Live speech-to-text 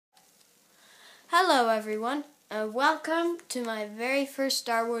Hello everyone, and welcome to my very first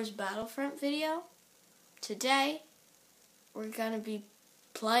Star Wars Battlefront video. Today, we're gonna be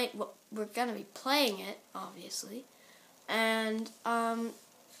playing it, obviously, and I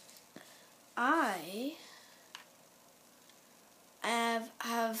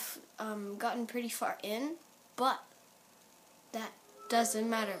have gotten pretty far in, but that doesn't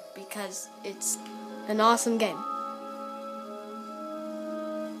matter because it's an awesome game.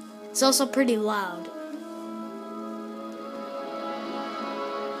 It's also pretty loud.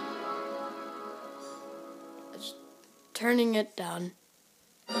 Just turning it down.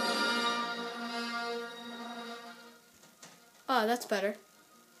 Oh, that's better.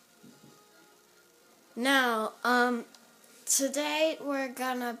 Now, today we're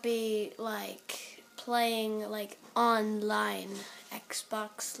gonna be playing online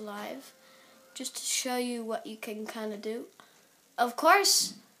Xbox Live, just to show you what you can kind of do. Of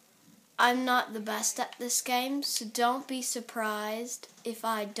course, I'm not the best at this game, so don't be surprised if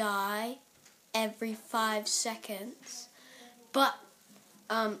I die every 5 seconds. But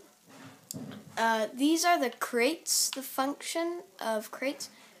these are the crates, the function of crates.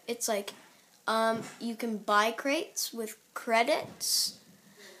 It's like you can buy crates with credits,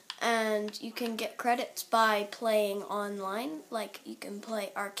 and you can get credits by playing online. Like, you can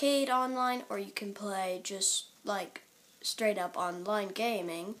play arcade online, or you can play just straight up online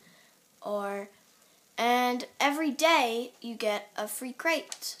gaming. And every day you get a free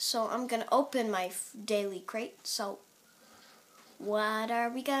crate. So I'm gonna open my daily crate. So what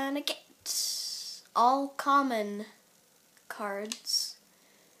are we gonna get? All common cards.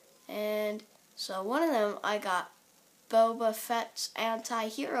 And so one of them, I got Boba Fett's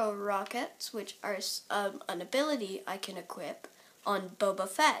anti-hero rockets, which are an ability I can equip on Boba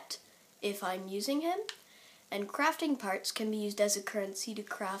Fett if I'm using him. And crafting parts can be used as a currency to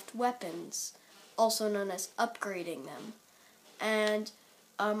craft weapons, also known as upgrading them. And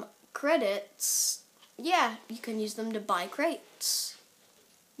credits, yeah, you can use them to buy crates,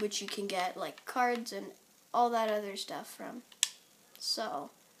 which you can get cards and all that other stuff from.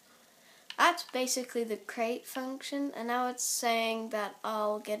 So that's basically the crate function, and now it's saying that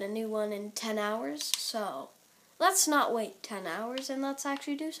I'll get a new one in 10 hours. So let's not wait 10 hours and let's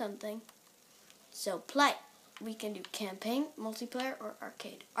actually do something. So play. We can do campaign, multiplayer, or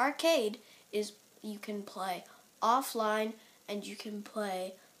arcade. Arcade is you can play offline, and you can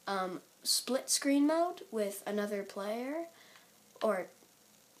play split screen mode with another player, or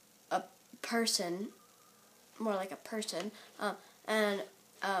a person, more like a person. And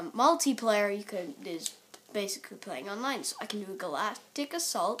multiplayer is basically playing online. So I can do a galactic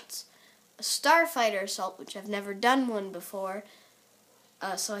assault, a Starfighter assault, which I've never done one before.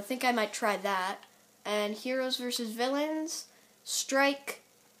 So I think I might try that. And heroes versus villains, strike,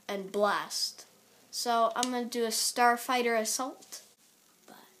 and blast. So I'm going to do a Starfighter assault,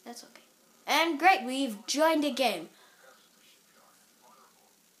 but that's okay. And great, we've joined a game.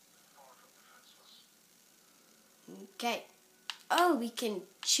 Okay. Oh, we can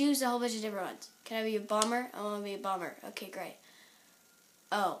choose a whole bunch of different ones. Can I be a bomber? I want to be a bomber. Okay, great.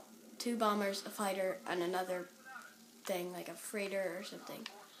 Oh, 2 bombers, a fighter, and another thing, like a freighter or something.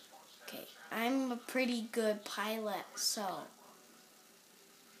 Okay, I'm a pretty good pilot, so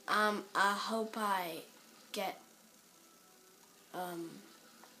I hope I get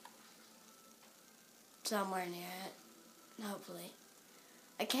somewhere near it. Hopefully.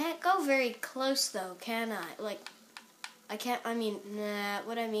 I can't go very close though, can I? What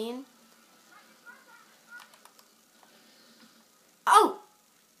I mean? Oh!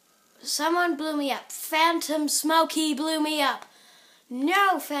 Someone blew me up. Phantom Smokey blew me up.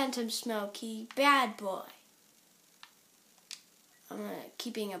 No, Phantom Smokey, bad boy. I'm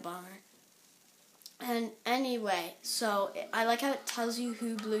keeping a bomber. And anyway, so I like how it tells you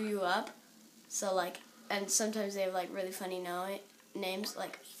who blew you up. So and sometimes they have really funny names,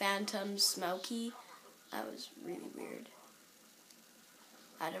 like Phantom Smokey. That was really weird.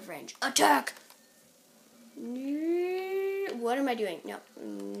 Out of range. Attack! What am I doing? No.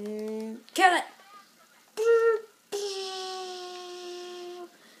 Kill it!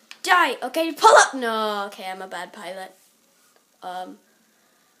 Die! Okay, pull up! No, okay, I'm a bad pilot.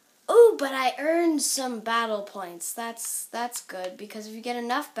 Oh, but I earned some battle points. That's good, because if you get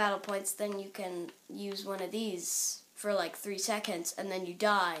enough battle points, then you can use one of these for 3 seconds, and then you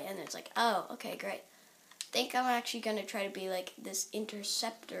die, and it's oh, okay, great. I think I'm actually going to try to be this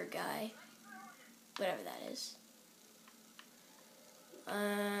interceptor guy. Whatever that is.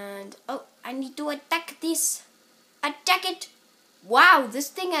 And, oh, I need to attack this. Attack it! Wow, this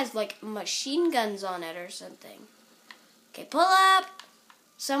thing has machine guns on it or something. Okay, pull up!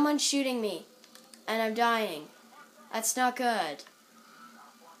 Someone's shooting me. And I'm dying. That's not good.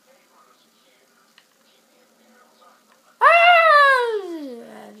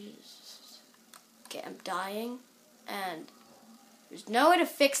 Okay, I'm dying. And there's no way to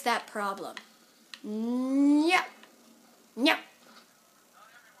fix that problem. Yep. Yep.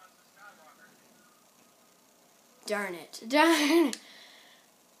 Darn it. Darn it.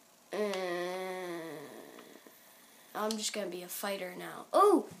 I'm just gonna be a fighter now.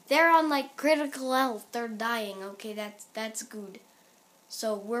 Oh, they're on like critical health. They're dying. Okay, that's good.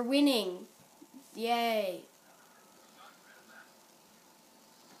 So we're winning. Yay.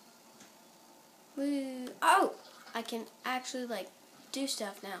 Woo. Oh, I can actually like do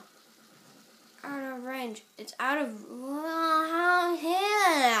stuff now. Out of range. It's out of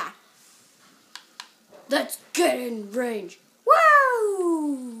here. Let's get in range.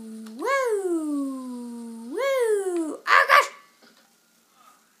 Woo! Woo! Woo! Oh gosh!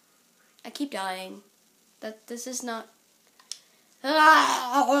 I keep dying. This is not. The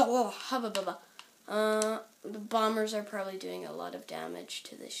bombers are probably doing a lot of damage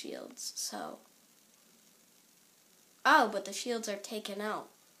to the shields, so. Oh, but the shields are taken out.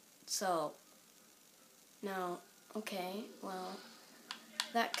 So. No. Okay, well.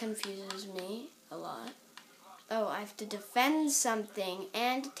 That confuses me a lot. Oh, I have to defend something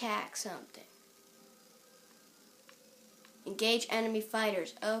and attack something. Engage enemy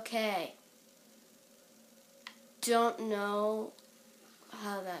fighters. Okay. Don't know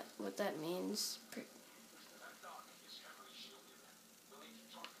what that means.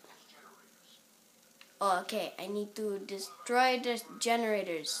 Oh, okay. I need to destroy the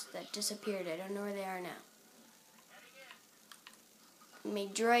generators that disappeared. I don't know where they are now. My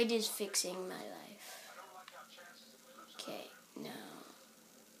droid is fixing my life. Okay, no.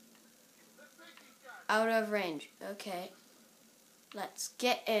 Out of range. Okay. Let's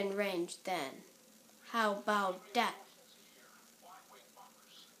get in range then. How about that?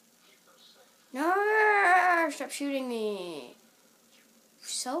 No! Stop shooting me.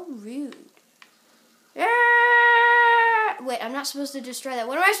 So rude. Wait, I'm not supposed to destroy that.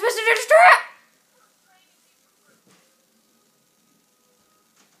 What am I supposed to destroy?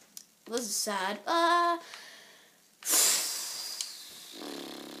 This is sad.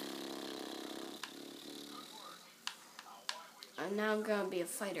 And now I'm gonna be a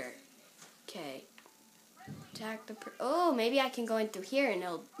fighter. Okay. Attack the. Oh, maybe I can go in through here and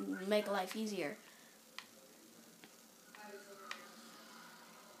it'll make life easier.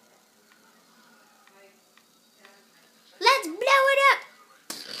 Let's blow it up!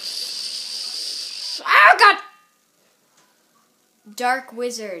 Oh God! Dark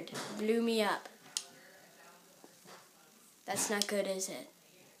Wizard blew me up. That's not good, is it?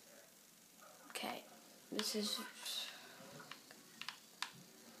 Okay. This is...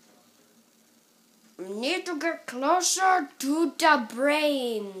 I need to get closer to the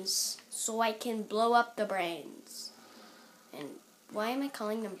brains so I can blow up the brains. And why am I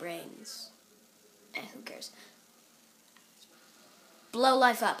calling them brains? Who cares? Blow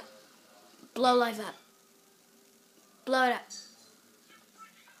life up. Blow life up. Blow it up.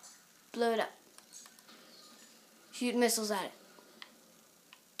 Blow it up. Shoot missiles at it.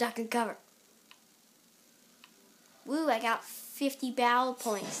 Duck and cover. Woo, I got 50 battle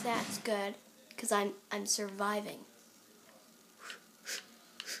points. That's good. Because I'm surviving.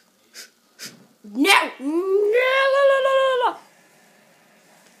 No! No!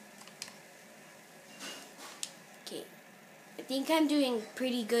 Okay. I think I'm doing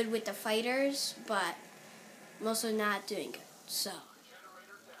pretty good with the fighters, but I'm also not doing good. So.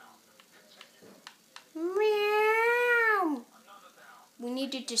 Meow! We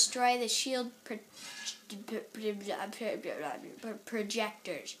need to destroy the shield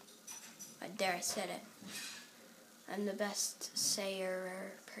projectors. There, I said it. I'm the best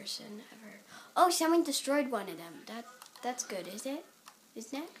sayer person ever. Oh, someone destroyed one of them. That's good, is it?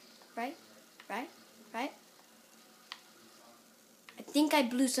 Isn't it? Right? Right? Right? I think I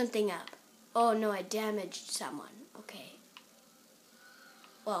blew something up. Oh no, I damaged someone. Okay.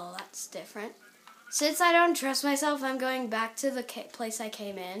 Well, that's different. Since I don't trust myself, I'm going back to the place I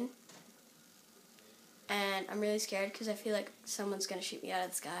came in. And I'm really scared because I feel like someone's going to shoot me out of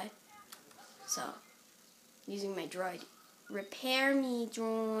the sky. So, using my droid. Repair me,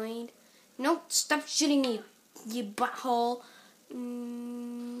 droid. No, stop shooting me, you butthole.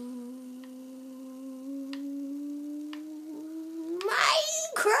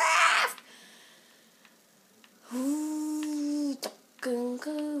 Minecraft!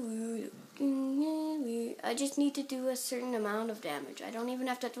 I just need to do a certain amount of damage. I don't even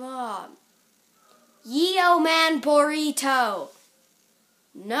have to... Yo, man, burrito!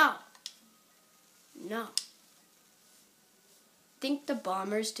 No. No. I think the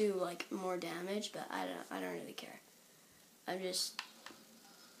bombers do like more damage, but I don't really care. I'm just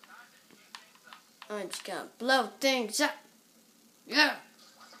gonna blow things up. Yeah.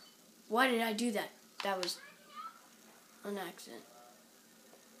 Why did I do that? That was an accident.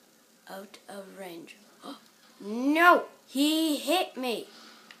 Out of range. No! He hit me.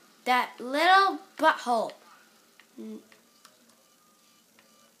 That little butthole. Woo!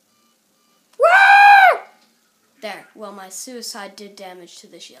 There. Well, my suicide did damage to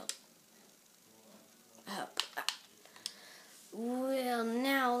the shield. Well,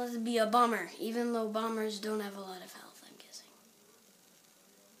 now let's be a bomber. Even though bombers don't have a lot of health, I'm guessing.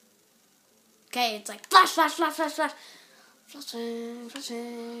 Okay, it's like flash, flash, flash, flash, flash. Flashing,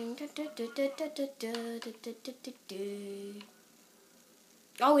 flashing.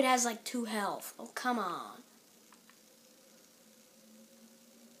 Oh, it has like 2 health. Oh, come on.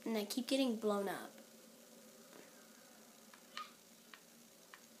 And I keep getting blown up.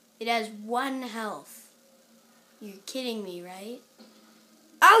 It has 1 health. You're kidding me, right?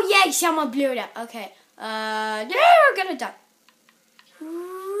 Oh, yay! Someone blew it up. Okay. No, we're gonna die.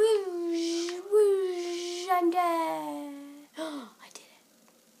 I'm dead. Oh, I did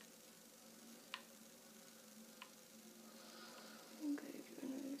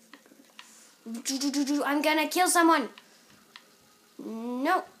it. I'm gonna kill someone.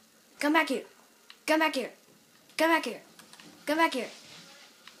 No. Come back here. Come back here. Come back here. Come back here.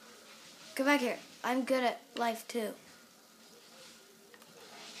 Come back here. I'm good at life too.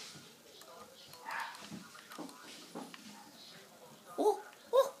 Oh,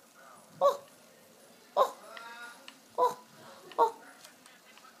 oh, oh, oh, oh, oh,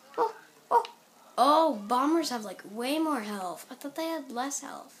 oh, oh. Oh, bombers have like way more health. I thought they had less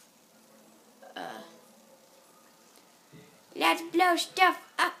health. Let's blow stuff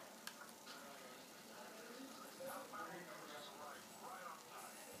up.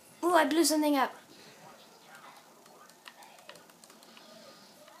 Ooh, I blew something up.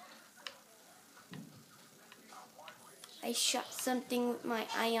 I shot something with my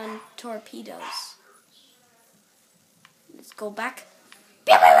ion torpedoes. Let's go back.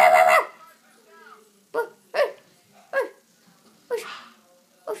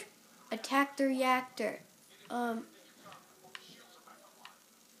 Attack the reactor.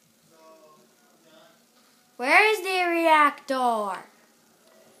 Where is the reactor?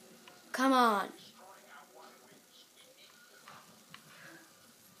 Come on.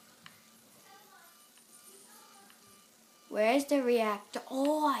 Where is the reactor?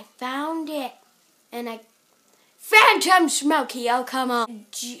 Oh, I found it. And Phantom Smokey, oh come on.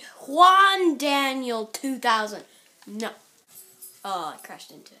 Juan Daniel 2000. No. Oh, I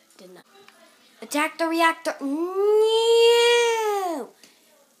crashed into it, didn't I? Attack the reactor. No.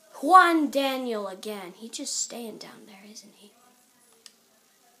 Juan Daniel again. He's just staying down there, isn't he?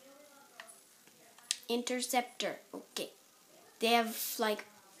 Interceptor. Okay. They have like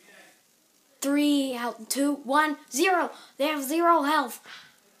 3 health. 2, 1, 0. They have 0 health.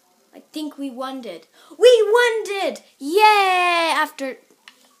 I think we won it. We won it! Yay! After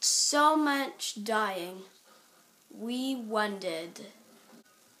so much dying, we won it.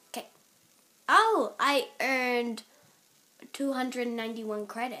 Okay. Oh, I earned 291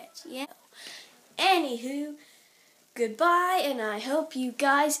 credits. Yeah. Anywho, goodbye, and I hope you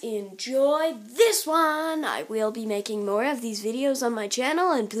guys enjoy this one. I will be making more of these videos on my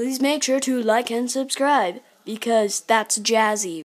channel, and please make sure to like and subscribe, because that's jazzy.